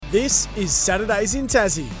This is Saturdays in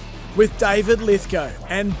Tassie with David Lithgow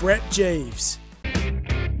and Brett Jeeves. Where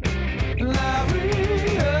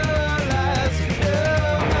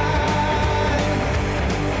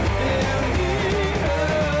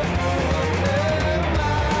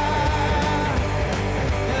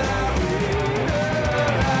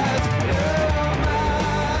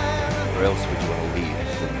else would you want to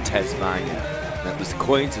live than Tasmania? That was the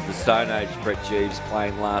Queens of the Stone Age, Brett Jeeves,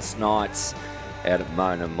 playing last night out at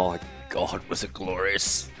Mona. My God, was it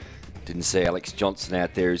glorious. Didn't see Alex Johnston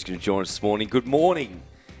out there who's going to join us this morning. Good morning,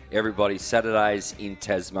 everybody. Saturdays in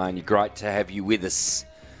Tasmania. Great to have you with us.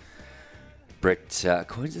 Brett,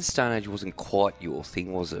 Queens of the Stone Age wasn't quite your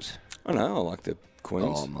thing, was it? I know, I like the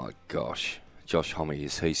Queens. Oh, my gosh. Josh Homme, he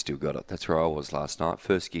still got it. That's where I was last night.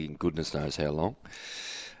 First gig in goodness knows how long.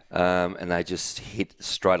 And they just hit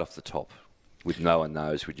straight off the top with no one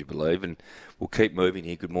knows, would you believe? And we'll keep moving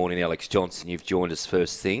here. Good morning, Alex Johnston. You've joined us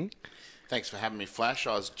first thing. Thanks for having me, Flash.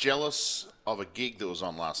 I was jealous of a gig that was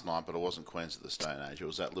on last night, but it wasn't Queens of the Stone Age. It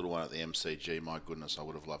was that little one at the MCG. My goodness, I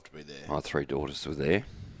would have loved to be there. My three daughters were there,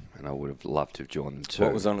 and I would have loved to have joined them too.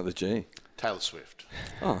 What was on at the G? Taylor Swift.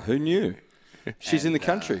 Oh, who knew? She's in the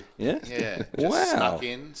country, yeah? Yeah. Just Wow.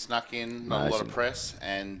 Snuck in, not a lot of press.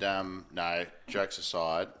 And, no, jokes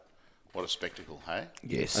aside, what a spectacle, hey?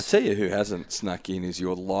 Yes. I tell you who hasn't snuck in is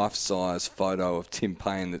your life-size photo of Tim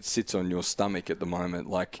Payne that sits on your stomach at the moment.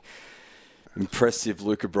 Like, impressive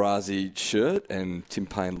Luca Brasi shirt, and Tim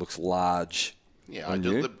Payne looks large. Yeah, I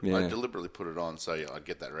deliberately put it on so I'd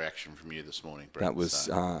get that reaction from you this morning, Brett. That was,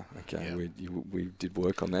 okay, yeah. we did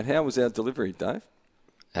work on that. How was our delivery, Dave?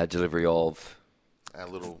 Our delivery of? Our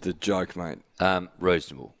little... The joke, mate.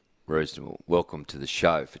 Reasonable. Welcome to the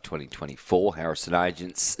show for 2024. Harrison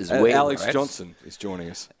Agents as well. Alex Johnston is joining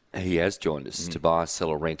us. He has joined us to buy, sell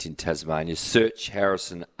or rent in Tasmania. Search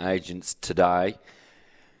Harrison Agents today.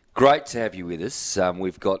 Great to have you with us.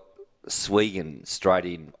 We've got Swegan straight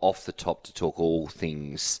in off the top to talk all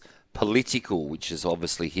things political, which has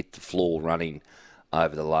obviously hit the floor running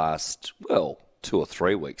over the last, 2 or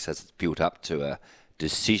 3 weeks as it's built up to a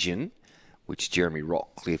decision which Jeremy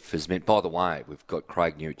Rockcliffe has meant. By the way, we've got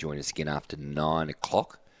Craig Newt join us again after 9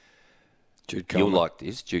 o'clock. Jude Coleman. You'll like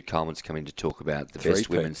this. Jude Coleman's coming to talk about the best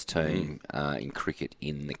women's team in cricket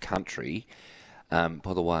in the country. By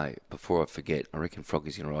the way, before I forget, I reckon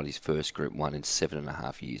Froggy's going to ride his first Group 1 in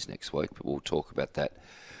 7.5 years next week, but we'll talk about that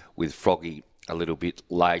with Froggy a little bit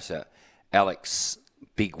later. Alex,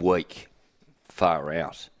 big week, far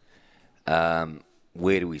out.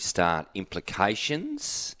 Where do we start?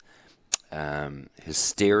 Implications,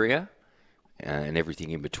 hysteria, and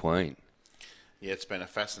everything in between. Yeah, it's been a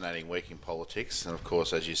fascinating week in politics. And, of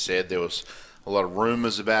course, as you said, there was a lot of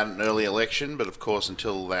rumours about an early election. But, of course,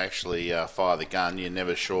 until they actually fire the gun, you're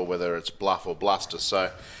never sure whether it's bluff or bluster.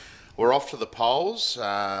 So we're off to the polls,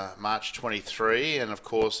 March 23. And, of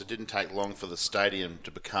course, it didn't take long for the stadium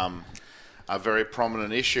to become a very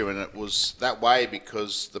prominent issue. And it was that way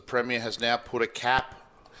because the Premier has now put a cap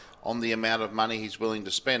on the amount of money he's willing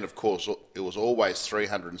to spend. Of course, it was always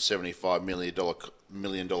 $375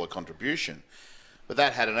 million contribution. But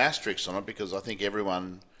that had an asterisk on it because I think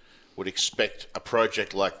everyone would expect a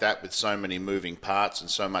project like that with so many moving parts and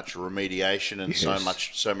so much remediation and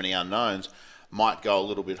so many unknowns might go a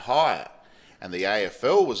little bit higher. And the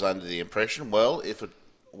AFL was under the impression, well, if it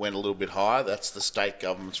went a little bit higher, that's the state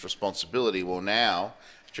government's responsibility. Well, now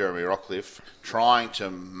Jeremy Rockcliffe, trying to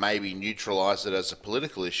maybe neutralise it as a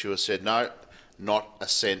political issue, has said, no, not a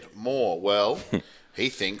cent more. Well, he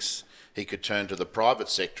thinks he could turn to the private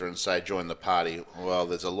sector and say, join the party. Well,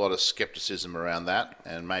 there's a lot of scepticism around that,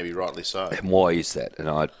 and maybe rightly so. And why is that? And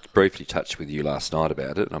I briefly touched with you last night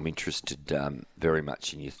about it, and I'm interested very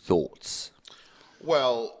much in your thoughts.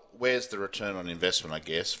 Well, where's the return on investment, I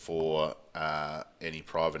guess, for any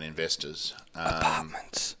private investors?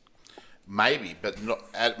 Apartments. Maybe, but not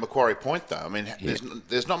at Macquarie Point, though. I mean,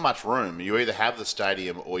 there's not much room. You either have the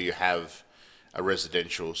stadium or you have a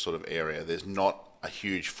residential sort of area. There's not a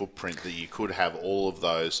huge footprint that you could have all of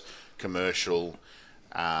those commercial,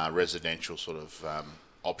 residential sort of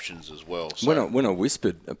options as well. So When I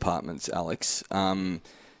whispered apartments, Alex,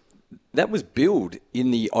 that was billed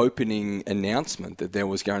in the opening announcement that there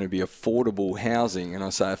was going to be affordable housing. And I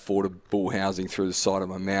say affordable housing through the side of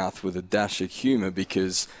my mouth with a dash of humour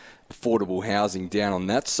because affordable housing down on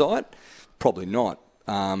that site? Probably not.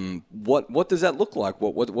 What does that look like?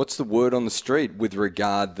 What's the word on the street with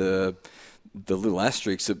regard the little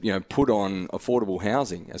asterisks that, put on affordable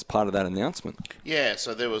housing as part of that announcement? Yeah,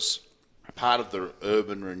 so there was part of the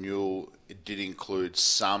urban renewal. It did include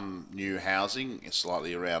some new housing,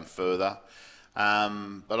 slightly around further.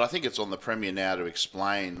 But I think it's on the Premier now to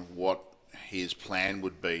explain what his plan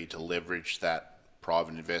would be to leverage that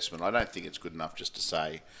private investment. I don't think it's good enough just to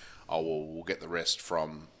say, oh, well, we'll get the rest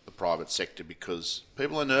from the private sector, because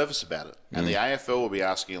people are nervous about it. And the AFL will be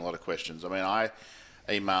asking a lot of questions. I mean, I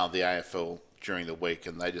emailed the AFL during the week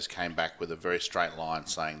and they just came back with a very straight line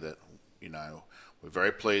saying that, you know, we're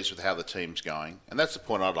very pleased with how the team's going. And that's the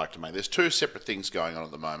point I'd like to make. There's two separate things going on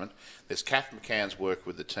at the moment. There's Kath McCann's work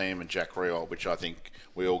with the team and Jack Riol, which I think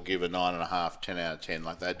we all give a 9.5, 10 out of 10.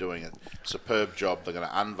 Like, they're doing a superb job. They're going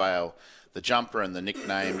to unveil the jumper and the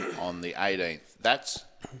nickname on the 18th. That's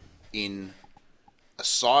in a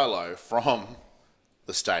silo from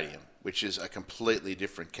the stadium, which is a completely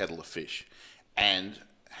different kettle of fish, and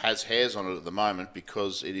has hairs on it at the moment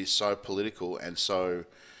because it is so political and so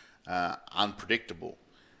unpredictable.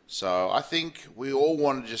 So I think we all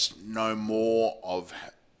want to just know more of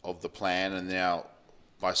the plan, and now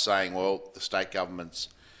by saying, well, the state government's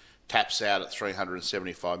taps out at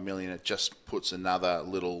 $375 million, it just puts another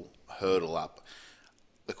little hurdle up.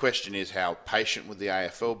 The question is, how patient would the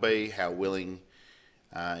AFL be? How willing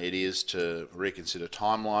it is to reconsider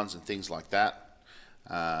timelines and things like that.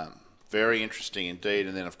 Very interesting indeed.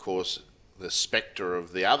 And then, of course, the spectre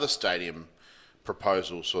of the other stadium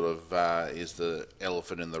proposal sort of is the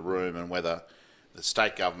elephant in the room, and whether the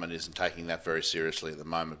state government isn't taking that very seriously at the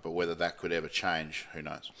moment, but whether that could ever change, who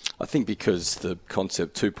knows? I think because the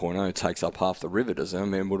concept 2.0 takes up half the river, doesn't it? I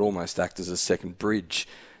mean, it would almost act as a second bridge.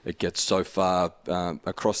 It gets so far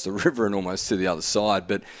across the river and almost to the other side.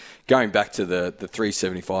 But going back to the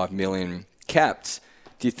 $375 million capped,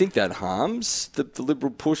 do you think that harms the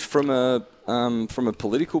Liberal push from a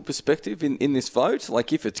political perspective in this vote?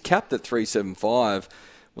 Like, if it's capped at 375,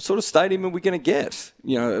 what sort of stadium are we going to get?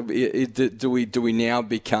 You know, do we now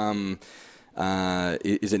become?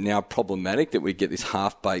 Is it now problematic that we get this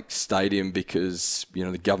half-baked stadium because, you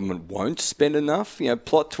know, the government won't spend enough? You know,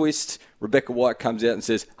 plot twist, Rebecca White comes out and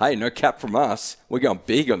says, hey, no cap from us. We're going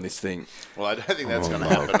big on this thing. Well, I don't think that's going to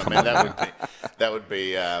happen. I mean, that would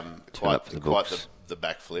be quite the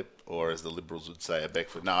backflip, or as the Liberals would say, a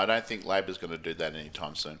backflip. No, I don't think Labor's going to do that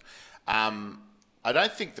anytime soon. I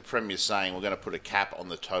don't think the Premier's saying we're going to put a cap on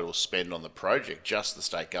the total spend on the project, just the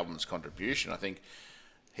state government's contribution. I think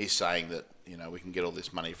he's saying that, you know, we can get all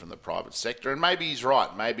this money from the private sector, and maybe he's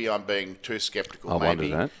right. Maybe I'm being too sceptical. I wonder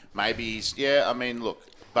that. Maybe he's, yeah, I mean, look,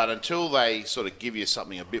 but until they sort of give you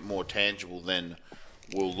something a bit more tangible, then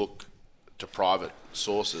we'll look to private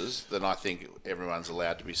sources, then I think everyone's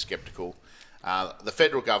allowed to be sceptical. The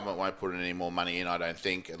federal government won't put any more money in, I don't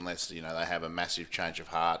think, unless, you know, they have a massive change of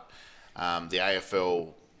heart. The AFL,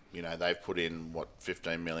 you know, they've put in,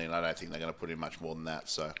 $15 million. I don't think they're going to put in much more than that.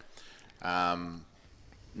 So,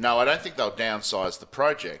 no, I don't think they'll downsize the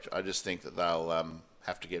project. I just think that they'll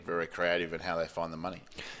have to get very creative in how they find the money.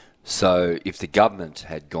 So if the government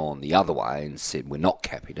had gone the other way and said we're not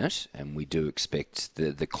capping it, and we do expect,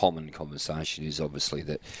 the common conversation is obviously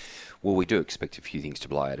that, well, we do expect a few things to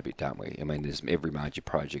blow out a bit, don't we? I mean, there's every major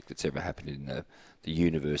project that's ever happened in the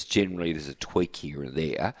universe. Generally, there's a tweak here and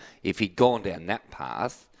there. If he'd gone down that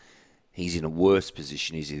path, he's in a worse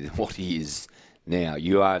position, is he, than what he is now.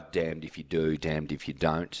 You are damned if you do, damned if you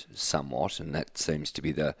don't, somewhat, and that seems to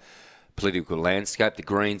be the political landscape. The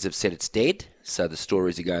Greens have said it's dead, so the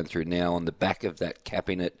stories are going through now on the back of that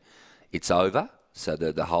capping it. It's over, so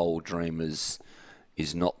the whole dream is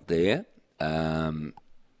not there.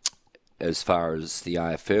 As far as the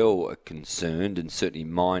AFL are concerned, and certainly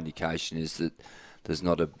my indication is that there's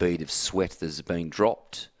not a bead of sweat that's been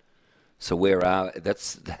dropped. So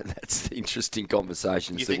that's the interesting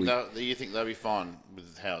conversations. You think they'll be fine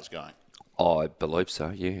with how it's going? I believe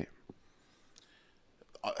so, yeah.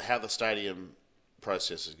 How the stadium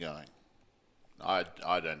process is going, I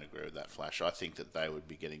don't agree with that, Flash. I think that they would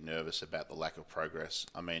be getting nervous about the lack of progress.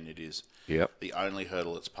 I mean, it is the only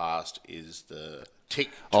hurdle it's passed is the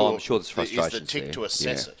tick. I'm sure there's frustrations is the tick there. to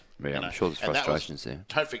assess it. Yeah, you know? I'm sure there's frustrations there.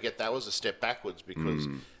 Don't forget that was a step backwards, because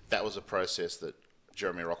that was a process that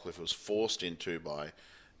Jeremy Rockcliffe was forced into by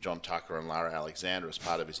John Tucker and Lara Alexander as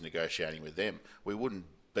part of his negotiating with them. We wouldn't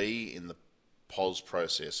be in the POS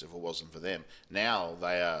process if it wasn't for them. Now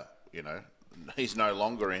they are, you know, he's no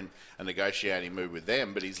longer in a negotiating mood with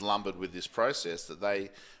them, but he's lumbered with this process that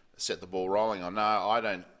they set the ball rolling on. No, I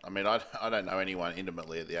don't know anyone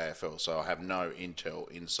intimately at the AFL, so I have no intel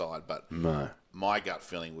inside, but my gut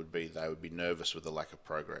feeling would be they would be nervous with the lack of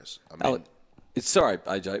progress. I mean, sorry,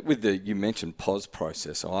 AJ, you mentioned POS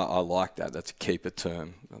process. I like that. That's a keeper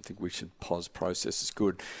term. I think we should POS process is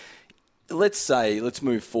good. Let's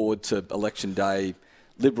move forward to election day.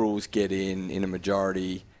 Liberals get in a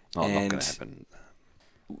majority. Not going to happen.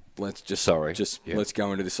 let's Let's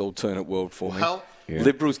go into this alternate world for me. Well,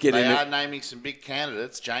 Liberals get they in are it. naming some big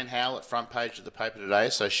candidates. Jane Howlett, front page of the paper today,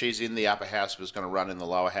 so she's in the upper house, was going to run in the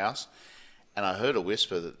lower house. And I heard a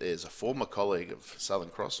whisper that there's a former colleague of Southern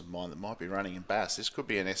Cross of mine that might be running in Bass. This could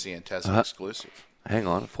be an SEN Tassie exclusive. Hang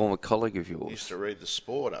on, a former colleague of yours. Used to read the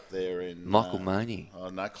Sport up there in... Michael Maney. Oh,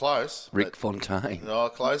 no, close. Rick Fontaine. Oh,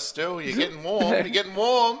 close still. You're getting warm. You're getting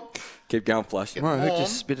warm. Keep going, Flush. Get No, warm.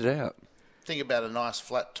 just spit it out. Think about a nice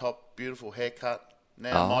flat top, beautiful haircut.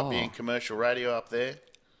 Now might be in commercial radio up there.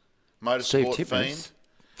 Motorsport Steve fiend.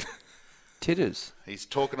 Titters. He's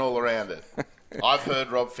talking all around it. I've heard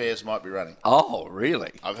Rob Fairs might be running. Oh,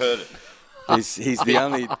 really? I've heard it. He's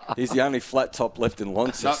the only flat top left in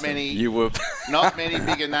Launceston. Not many. You were. Not many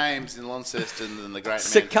bigger names in Launceston than the great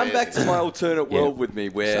So man come Fairs back to is. my alternate world with me,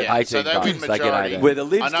 where Yeah, so 18 they win bucks, they get majority. 18. where the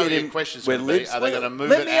Libs I know get what your in. question's Where gonna be. Libs, Are they gonna move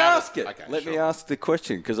let it me out ask of- it. Okay, let me sure. ask the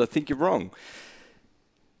question because I think you're wrong.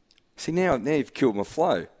 See now you've killed my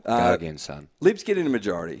flow. Go again, son. Libs get in a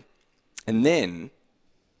majority, and then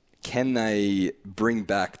can they bring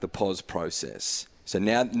back the POS process? So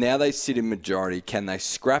now they sit in majority. Can they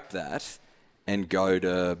scrap that and go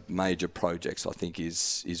to major projects? I think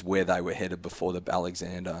is where they were headed before the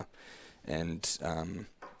Alexander and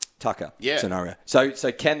Tucker scenario.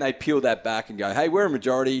 So can they peel that back and go, hey, we're a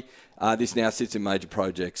majority. This now sits in major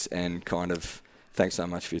projects and kind of thanks so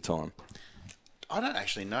much for your time. I don't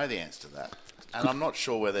actually know the answer to that. And I'm not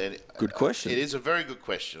sure whether... Good question. It is a very good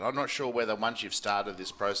question. I'm not sure whether once you've started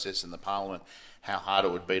this process in the Parliament, how hard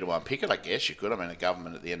it would be to unpick it. I guess you could. I mean, a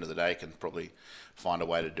government at the end of the day can probably find a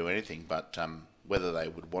way to do anything. But whether they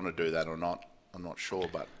would want to do that or not, I'm not sure.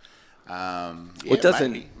 But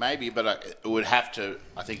maybe. But it would have to...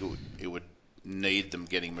 I think it would need them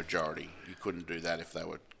getting majority. You couldn't do that if they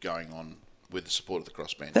were going on with the support of the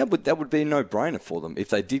crossband. That would be a no-brainer for them if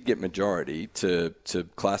they did get majority to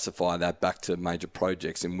classify that back to major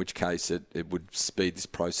projects. In which case, it would speed this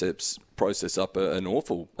process up an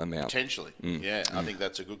awful amount. Potentially, I think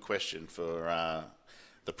that's a good question for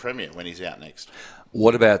the Premier when he's out next.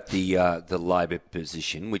 What about the Labor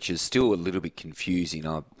position, which is still a little bit confusing?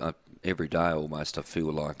 Every day almost I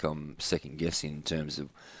feel like I'm second-guessing in terms of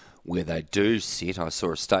where they do sit. I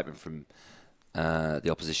saw a statement from the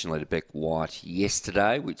opposition leader Beck White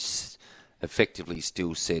yesterday, which effectively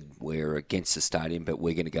still said we're against the stadium, but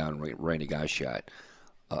we're going to go and renegotiate.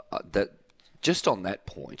 That just on that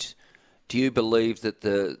point, do you believe that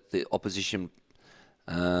the opposition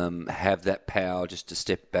have that power just to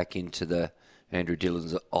step back into the Andrew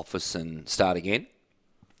Dillon's office and start again?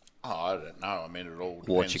 Oh, I don't know. I mean, it all depends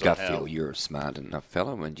What's your gut on how... feel? You're a smart enough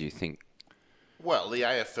fellow, and do you think... Well, the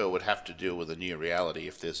AFL would have to deal with a new reality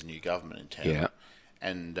if there's a new government in town. Yeah.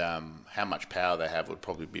 And how much power they have would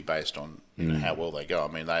probably be based on how well they go.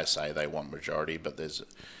 I mean, they say they want majority, but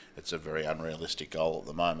it's a very unrealistic goal at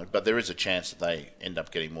the moment. But there is a chance that they end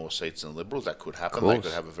up getting more seats than the Liberals. That could happen. They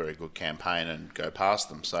could have a very good campaign and go past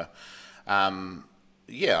them. So, I mean,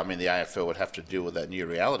 the AFL would have to deal with that new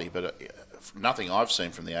reality. But nothing I've seen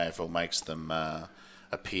from the AFL makes them...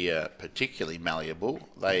 appear particularly malleable.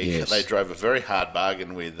 They drove a very hard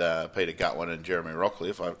bargain with Peter Gutwin and Jeremy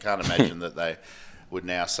Rockcliffe. I can't imagine that they would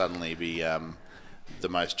now suddenly be the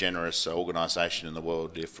most generous organisation in the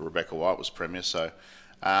world if Rebecca White was Premier. So,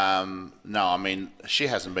 no, I mean, she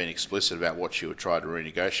hasn't been explicit about what she would try to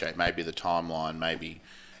renegotiate. Maybe the timeline, maybe,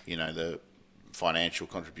 the financial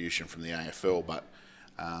contribution from the AFL, but...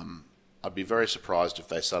 I'd be very surprised if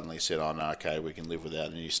they suddenly said, oh, no, okay, we can live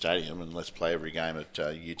without a new stadium and let's play every game at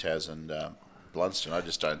UTAS and Blunston.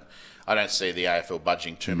 I don't see the AFL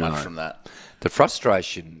budging too much from that. The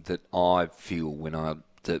frustration that I feel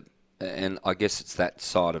and I guess it's that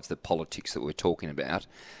side of the politics that we're talking about,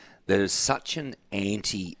 there's such an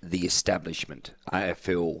anti the establishment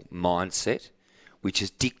AFL mindset, which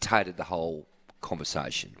has dictated the whole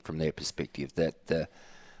conversation from their perspective, that the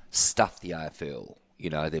stuff the AFL...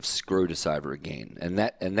 they've screwed us over again. And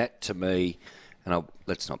that to me, and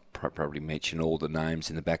let's not probably mention all the names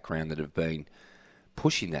in the background that have been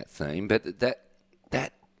pushing that theme, but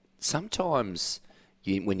that sometimes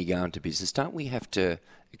when you go into business, don't we have to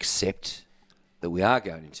accept that we are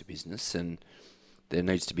going into business and there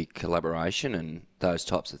needs to be collaboration and those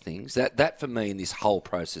types of things? That for me in this whole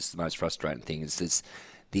process, the most frustrating thing is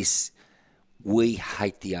this we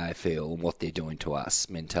hate the AFL and what they're doing to us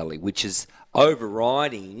mentality, which is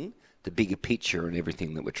overriding the bigger picture and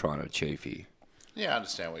everything that we're trying to achieve here. Yeah, I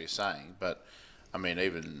understand what you're saying, but I mean,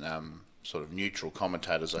 even sort of neutral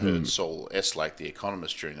commentators, I heard Saul Eslake, the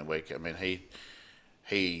economist, during the week. I mean,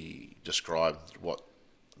 he described what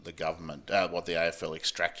the government, what the AFL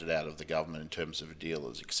extracted out of the government in terms of a deal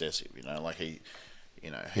as excessive.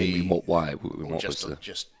 In what way? What was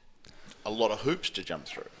just a lot of hoops to jump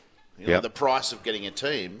through. Yep. The price of getting a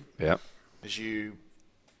team Yep. is you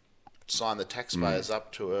sign the taxpayers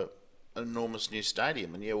up to an enormous new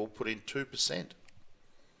stadium, and we'll put in 2%.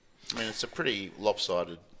 I mean, it's a pretty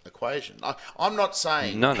lopsided equation. I'm not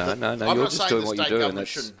saying No. I'm You're not just saying doing the what you're state doing. government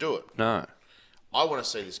shouldn't do it. No. I want to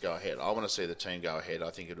see this go ahead. I want to see the team go ahead. I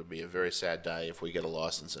think it would be a very sad day if we get a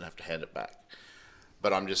licence and have to hand it back.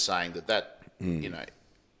 But I'm just saying that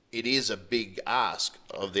it is a big ask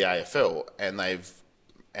of the AFL, and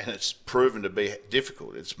it's proven to be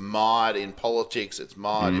difficult. It's mired in politics. It's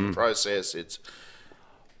mired in process. It's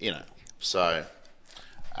so.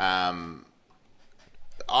 I'm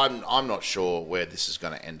not sure where this is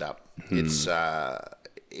going to end up.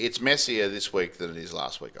 It's messier this week than it is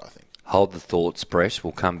last week, I think. Hold the thoughts, Brett.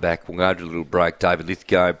 We'll come back. We'll go to a little break. David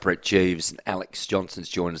Lithgow, Brett Jeeves and Alex Johnston's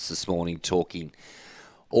joined us this morning talking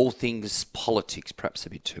all things politics, perhaps a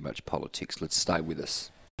bit too much politics. Let's stay with us.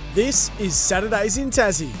 This is Saturdays in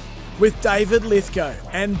Tassie with David Lithgow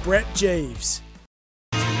and Brett Jeeves.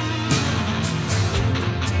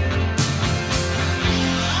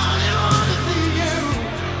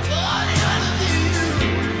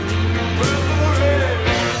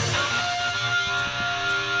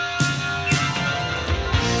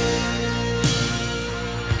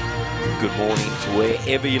 Good morning to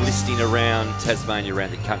wherever you're listening around Tasmania,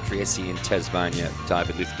 around the country, SEN Tasmania,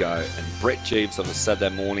 David Lithgow and Brett Jeeves on a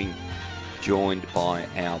Saturday morning, joined by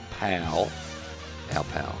our pal,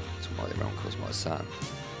 that's what everyone calls my son,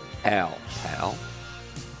 our pal,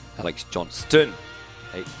 Alex Johnston.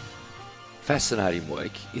 A fascinating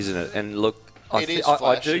week, isn't it? And look, I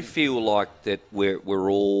do feel like that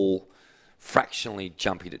we're all fractionally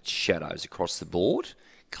jumping at shadows across the board.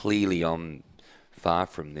 Clearly I'm far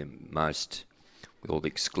from the most, with all the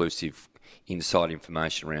exclusive inside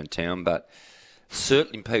information around town, but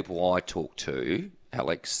certainly people I talk to,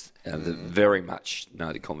 Alex, that very much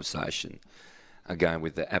know the conversation, are going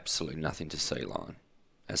with the absolute nothing to see line.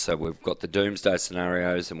 And so we've got the doomsday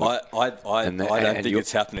scenarios. And I don't think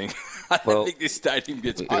it's happening. I don't think this stadium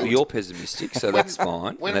gets built. You're pessimistic, so that's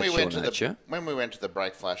fine. When that's we went your nature. when we went to the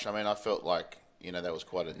break flash, I mean, I felt like that was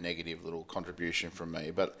quite a negative little contribution from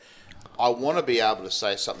me, but I want to be able to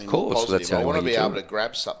say something more positive. I want to be able to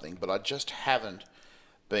grab something, but I just haven't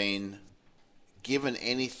been given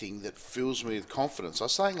anything that fills me with confidence. I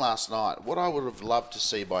was saying last night, what I would have loved to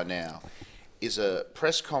see by now is a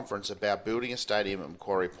press conference about building a stadium at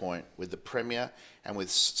Macquarie Point with the Premier and with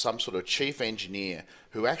some sort of chief engineer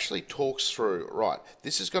who actually talks through, right,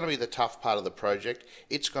 this is going to be the tough part of the project.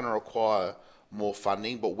 It's going to require more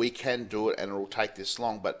funding, but we can do it and it will take this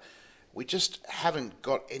long. But we just haven't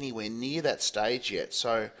got anywhere near that stage yet.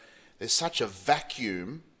 So there's such a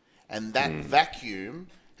vacuum, and that vacuum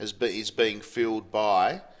is being filled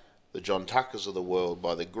by the John Tuckers of the world,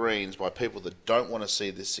 by the Greens, by people that don't want to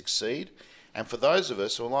see this succeed. And for those of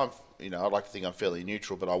us, well, I like to think I'm fairly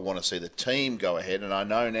neutral, but I want to see the team go ahead. And I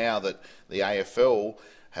know now that the AFL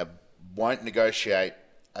won't negotiate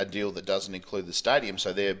a deal that doesn't include the stadium,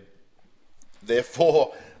 so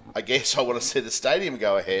therefore, I guess I want to see the stadium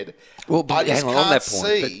go ahead. Well, but I just hang can't on that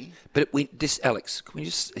point. see. But Alex, can we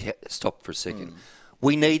just stop for a second?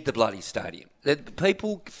 We need the bloody stadium.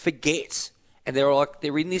 People forget, and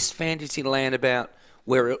they're in this fantasy land about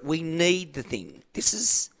where we need the thing.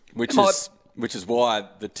 Which is why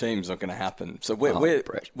the team's not going to happen. So we're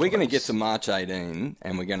going to get to March 18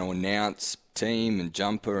 and we're going to announce team and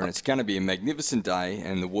jumper, and it's going to be a magnificent day.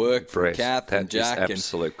 And the work for Kath and Jack is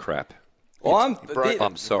absolute crap.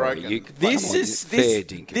 I'm sorry. This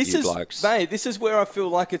is where I feel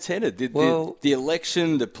like it's headed. The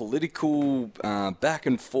election, the political back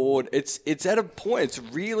and forward. It's at a point. It's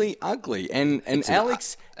really ugly. And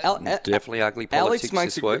Alex, definitely ugly politics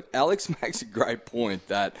this week. Alex makes a great point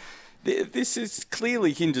that this is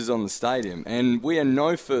clearly hinges on the stadium, and we are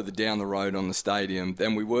no further down the road on the stadium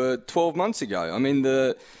than we were 12 months ago. I mean,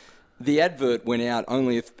 the advert went out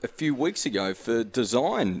only a few weeks ago for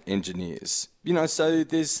design engineers. So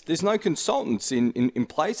there's no consultants in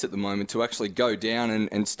place at the moment to actually go down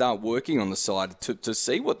and start working on the site to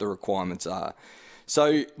see what the requirements are.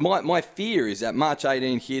 So my fear is that March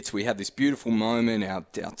 18 hits, we have this beautiful moment, our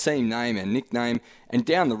team name, our nickname, and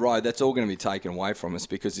down the road, that's all going to be taken away from us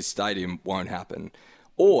because this stadium won't happen.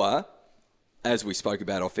 Or, as we spoke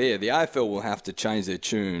about off air, the AFL will have to change their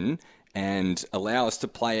tune and allow us to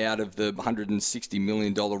play out of the $160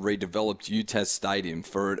 million redeveloped UTAS stadium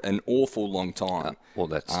for an awful long time. Well,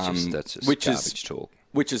 that's just which garbage talk.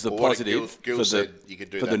 Which is the Well, what positive Gil for said you could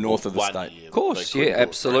do the that north for of the 1 state. year. Of course, They couldn't yeah, do it for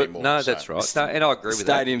absolutely. anymore, No, so- that's right. No, and I agree with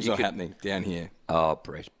that. Stadiums You are could- happening down here. Oh,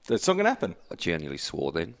 Brett, That's not going to happen. I genuinely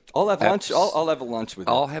swore then. I'll have lunch. I'll have a lunch with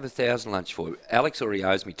you. I'll have 1,000 lunch for you. Alex already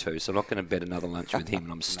owes me 2, so I'm not going to bet another lunch with him,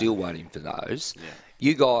 and I'm still waiting for those. Yeah.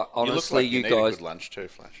 You guys, honestly, you look like you need a good lunch too,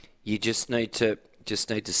 Flash. you just need to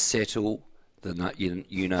settle the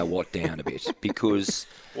you know what down a bit, because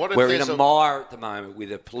What if we're in there's a a- mire at the moment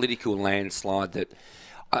with a political landslide that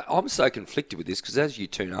I'm so conflicted with this, because as you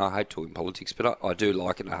two know, I hate talking politics, but I do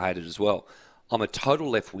like it and I hate it as well. I'm a total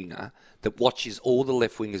left winger that watches all the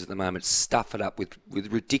left wingers at the moment stuff it up with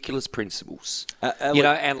ridiculous principles,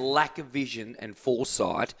 and lack of vision and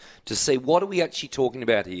foresight to see what are we actually talking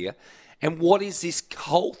about here, and what is this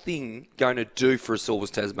whole thing going to do for us all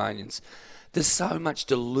as Tasmanians. There's so much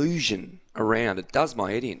delusion around. It does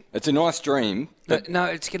my head in. It's a nice dream. No,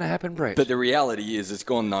 it's going to happen, Brett. But the reality is it's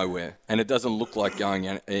gone nowhere, and it doesn't look like going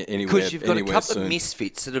anywhere. Because you've got a couple soon. of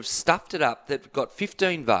misfits that have stuffed it up, that got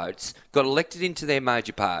 15 votes, got elected into their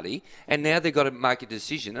major party, and now they've got to make a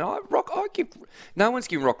decision. And no one's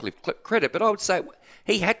giving Rockcliffe credit, but I would say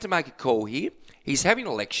he had to make a call here. He's having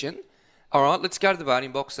an election. All right, let's go to the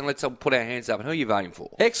voting box and let's all put our hands up. And who are you voting for?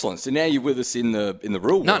 Excellent. So now you're with us in the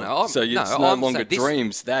real No, world. no, So it's no longer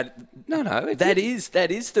dreams. That is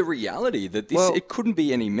the reality. That this it couldn't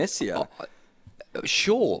be any messier.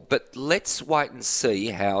 Sure, but let's wait and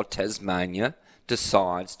see how Tasmania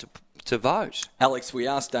decides to vote. Alex, we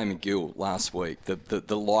asked Damon Gill last week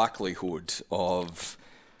the likelihood of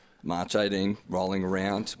March 18 rolling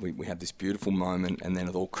around. We have this beautiful moment, and then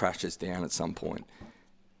it all crashes down at some point.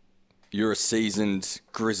 You're a seasoned,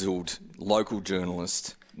 grizzled local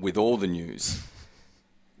journalist with all the news.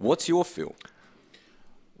 What's your feel?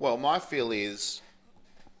 Well, my feel is,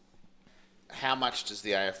 how much does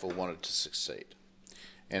the AFL want it to succeed?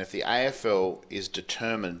 And if the AFL is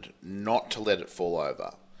determined not to let it fall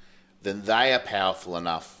over, then they are powerful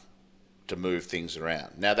enough to move things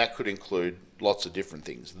around. Now, that could include lots of different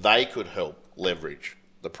things. They could help leverage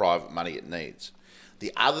the private money it needs.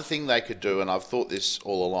 The other thing they could do, and I've thought this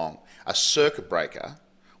all along, a circuit breaker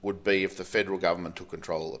would be if the federal government took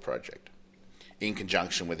control of the project in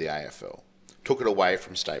conjunction with the AFL, took it away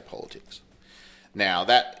from state politics. Now,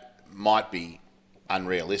 that might be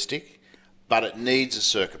unrealistic, but it needs a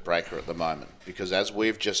circuit breaker at the moment, because as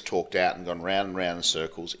we've just talked out and gone round and round in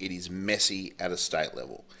circles, it is messy at a state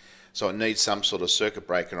level. So it needs some sort of circuit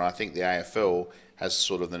breaker, and I think the AFL has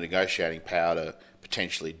sort of the negotiating power to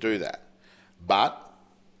potentially do that. But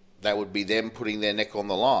that would be them putting their neck on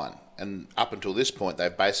the line. And up until this point,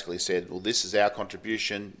 they've basically said, well, this is our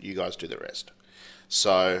contribution, you guys do the rest.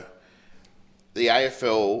 So the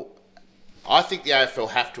AFL, I think the AFL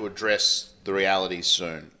have to address the realities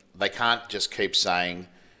soon. They can't just keep saying,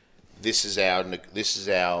 this is our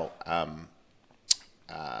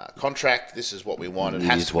contract, this is what we want. It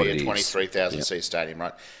has to be a 23,000 seat stadium,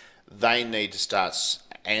 right? They need to start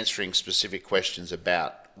answering specific questions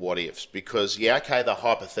about what ifs, because they're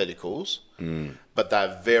hypotheticals, but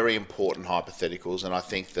they're very important hypotheticals, and I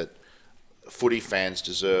think that footy fans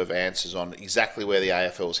deserve answers on exactly where the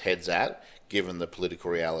AFL's head's at, given the political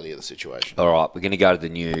reality of the situation. All right, we're going to go to the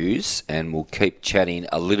news, and we'll keep chatting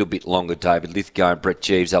a little bit longer. David Lithgow and Brett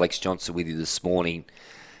Jeeves, Alex Johnston with you this morning,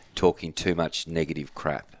 talking too much negative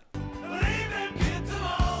crap.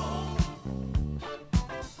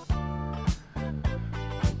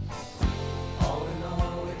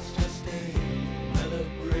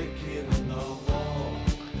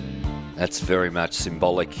 That's very much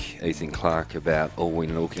symbolic, Ethan Clark, about all we're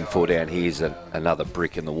looking for down here is another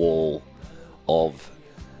brick in the wall of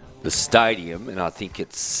the stadium, and I think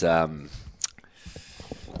it's going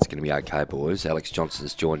to be okay, boys. Alex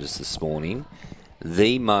Johnston's joined us this morning.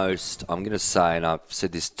 The most, I'm going to say, and I've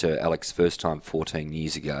said this to Alex first time 14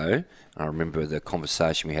 years ago, I remember the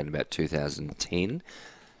conversation we had in about 2010,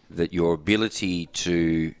 that your ability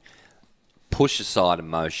to push aside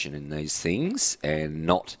emotion in these things and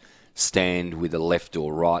not stand with the left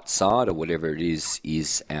or right side or whatever it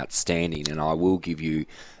is outstanding, and I will give you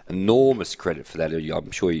enormous credit for that.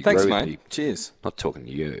 I'm sure you Thanks, agree mate. with me. Cheers. Not talking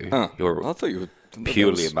to you. You're, I thought you were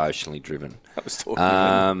purely emotionally driven. I was talking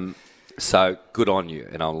to you. So good on you,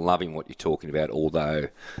 and I'm loving what you're talking about, although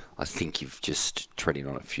I think you've just treading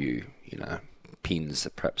on a few, pins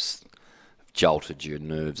that perhaps have jolted your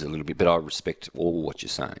nerves a little bit, but I respect all what you're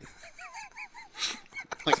saying.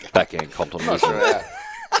 Backhand compliment.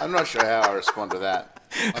 I'm not sure how I respond to that.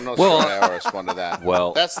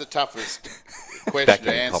 Well, that's the toughest question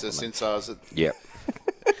to answer since I was at... Yep.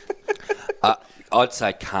 I'd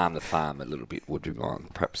say calm the farm a little bit would be my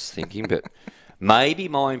perhaps thinking, but Maybe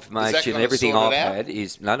my information, gonna everything sort I've it out? had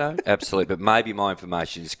is no, absolutely. But maybe my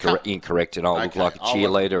information is incorrect, and I'll look like a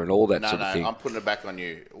cheerleader and all that sort of thing. I'm putting it back on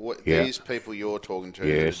you. Yeah. These people you're talking to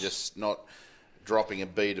Yes. are just not dropping a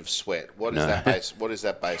bead of sweat. What is that based? What is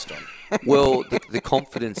that based on? Well, the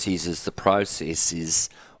confidence is the process is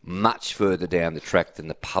much further down the track than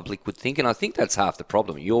the public would think, and I think that's half the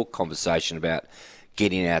problem. Your conversation about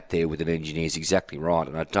getting out there with an engineer is exactly right,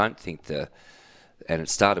 and I don't think and it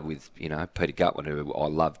started with, Peter Gutwin, who I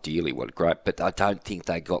love dearly, what a great, but I don't think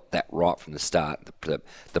they got that right from the start.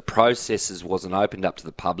 The processes wasn't opened up to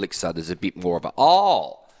the public, so there's a bit more of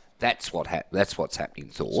that's what's happening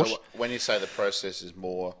thought. So when you say the process is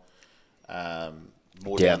more down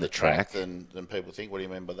Down the the track track. than people think, what do you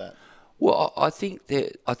mean by that? Well, I think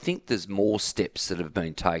there's more steps that have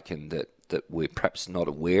been taken that we're perhaps not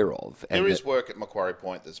aware of. There is work at Macquarie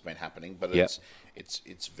Point that's been happening, but Yep.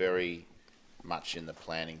 it's very much in the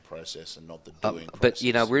planning process and not the doing But,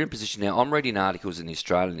 process. we're in a position now. I'm reading articles in the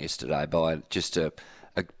Australian yesterday by just a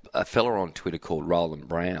fella on Twitter called Roland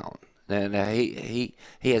Brown. Now he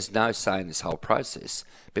has no say in this whole process.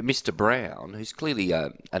 But Mr. Brown, who's clearly,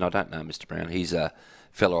 and I don't know Mr. Brown, he's a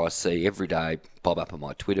fellow I see every day bob up on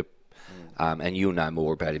my Twitter, and you'll know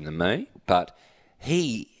more about him than me. But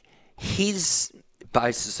his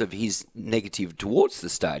basis of his negative towards the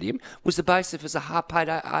stadium was the basis of a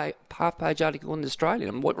half-page article in the Australian.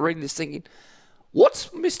 I'm reading this thinking, what's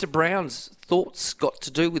Mr. Brown's thoughts got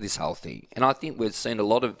to do with this whole thing? And I think we've seen a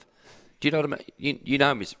lot of... Do you know what I mean? You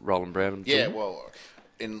know Miss Roland Brown? Yeah, well,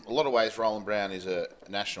 in a lot of ways, Roland Brown is a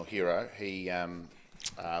national hero. He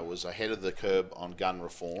was ahead of the curb on gun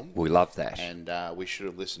reform. We love that. And we should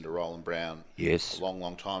have listened to Roland Brown Yes. a long,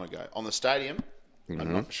 long time ago. On the stadium,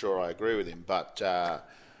 I'm not sure I agree with him, but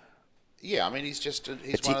yeah, I mean, he's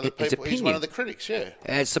one of the people. He's one of the critics, yeah.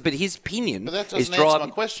 But his opinion But that is doesn't answer driving...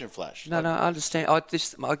 my question, Flash. No, I understand.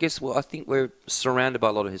 I guess I think we're surrounded by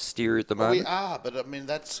a lot of hysteria at the moment. We are, but I mean,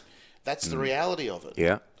 that's the reality of it.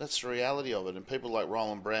 Yeah. That's the reality of it. And people like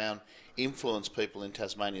Roland Brown influence people in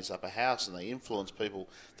Tasmania's upper house, and they influence people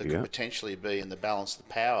that could potentially be in the balance of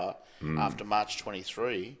power after March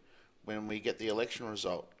 23 when we get the election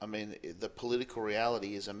result. I mean, the political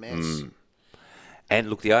reality is a mess. And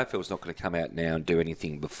look, the AFL's not going to come out now and do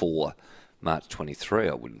anything before March 23,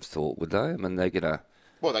 I wouldn't have thought, would they? I mean, they're going to...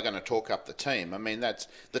 Well, they're going to talk up the team. I mean, that's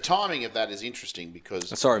the timing of that is interesting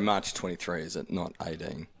because... Sorry, March 23, is it? Not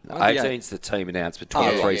 18. 18's the team announcement,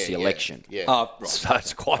 23's the election. Yeah. Oh, right. So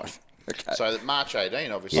it's quite... Okay. So that March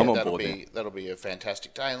 18, obviously, I'm on that'll board be a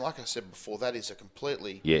fantastic day. And like I said before, that is a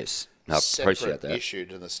completely Yes. No, I appreciate separate that. issue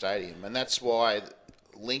to the stadium, and that's why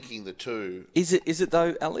linking the two. Is it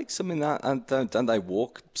though, Alex? I mean, don't they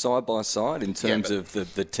walk side by side in terms but-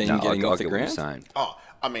 of the team No, getting I off the get what you're ground? saying. Oh,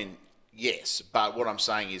 I mean, yes, but what I'm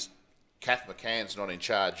saying is, Kath McCann's not in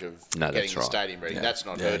charge of No, getting that's the right. stadium ready. Yeah. That's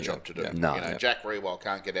not Yeah, her yeah, job to do. yeah. No. You know, Yeah. Jack Rewell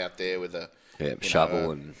can't get out there with a shovel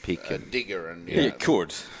and pick a and... digger and Yeah, it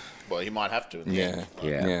could. Well, he might have to. In the Yeah,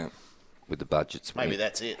 end. Yeah. With the budgets. Maybe mate.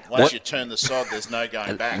 that's it. Once you turn the sod, there's no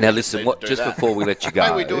going back. Now You just listen, need to do just that. before we let you go...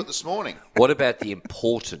 Maybe we do it this morning. What about the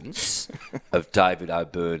importance of David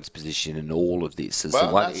O'Byrne's position in all of this? Is Well,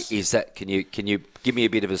 the one, that's- is that? Can you give me a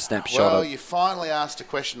bit of a snapshot? Well, of, you finally asked a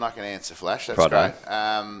question I can answer, Flash. That's Righto.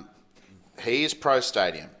 great. He is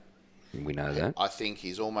pro-stadium. we know that. I think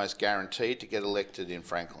he's almost guaranteed to get elected in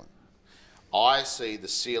Franklin. I see the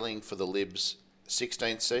ceiling for the Libs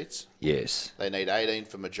 16 seats. Yes. They need 18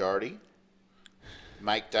 for majority.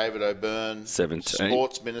 Make David O'Byrne 17.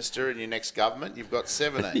 sports minister in your next government. You've got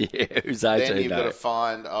 17. Yeah, who's 18? Then you've got though? to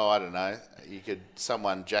find, I don't know,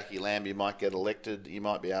 Jackie Lambie might get elected. You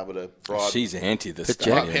might be able to bribe. She's anti the But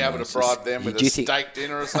stadium. might be able to bribe them with do a you think- steak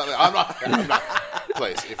dinner or something. I'm not.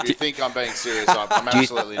 Please, if you think I'm being serious, I'm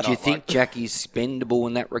absolutely not. Do you think mate. Jackie's spendable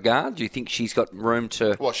in that regard? Do you think she's got room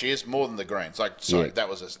to? Well, she is more than the Greens. Sorry, Yeah. that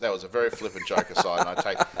was a very flippant joke aside, and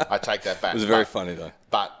I take that back. It was very funny though.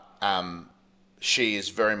 But she is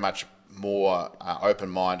very much more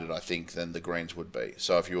open-minded, I think, than the Greens would be.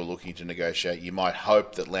 So if you were looking to negotiate, you might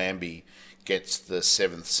hope that Lambie gets the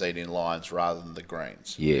 7th seat in Lions rather than the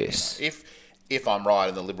Greens. Yes. You know, if I'm right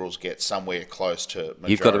and the Liberals get somewhere close to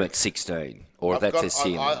majority. You've got them at 16, or I've that's got- their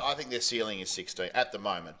ceiling. I think their ceiling is 16 at the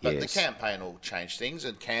moment. But Yes. the campaign will change things,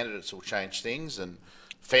 and candidates will change things, and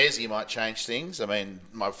Fairzy might change things. I mean,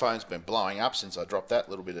 my phone's been blowing up since I dropped that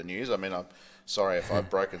little bit of news. I mean, I'm sorry if I've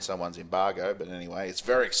broken someone's embargo, but anyway, it's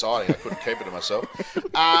very exciting. I couldn't keep it to myself.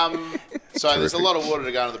 So there's a lot of water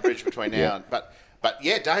to go under the bridge between now Yeah. and... But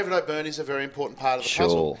yeah, David O'Byrne is a very important part of the Sure.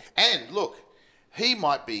 puzzle. And look, he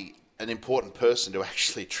might be an important person to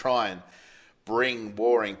actually try and bring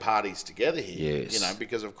warring parties together here. Yes. You know,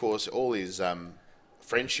 because of course all his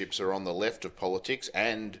friendships are on the left of politics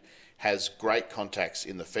and has great contacts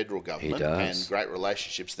in the federal government and great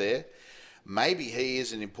relationships there. Maybe he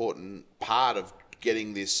is an important part of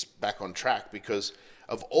getting this back on track, because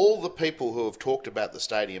of all the people who have talked about the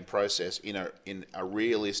stadium process in a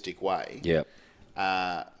realistic way,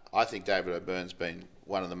 I think David O'Byrne's been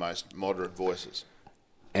one of the most moderate voices.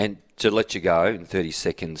 And to let you go in 30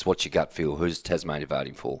 seconds, what's your gut feel? Who's Tasmania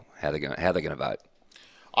voting for? How are they going to vote?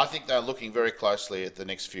 I think they're looking very closely at the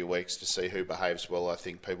next few weeks to see who behaves well. I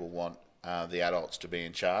think people want the adults to be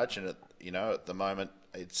in charge, and at the moment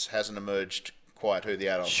it hasn't emerged quite who the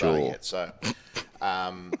adults are yet. So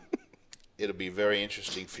it'll be a very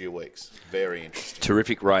interesting few weeks. Very interesting.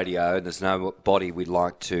 Terrific radio, and there's nobody we'd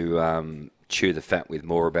like to chew the fat with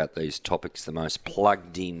more about these topics. The most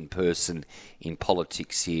plugged-in person in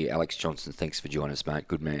politics here, Alex Johnston. Thanks for joining us, mate.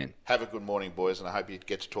 Good man. Have a good morning, boys, and I hope you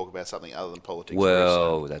get to talk about something other than politics.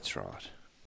 Well, that's right.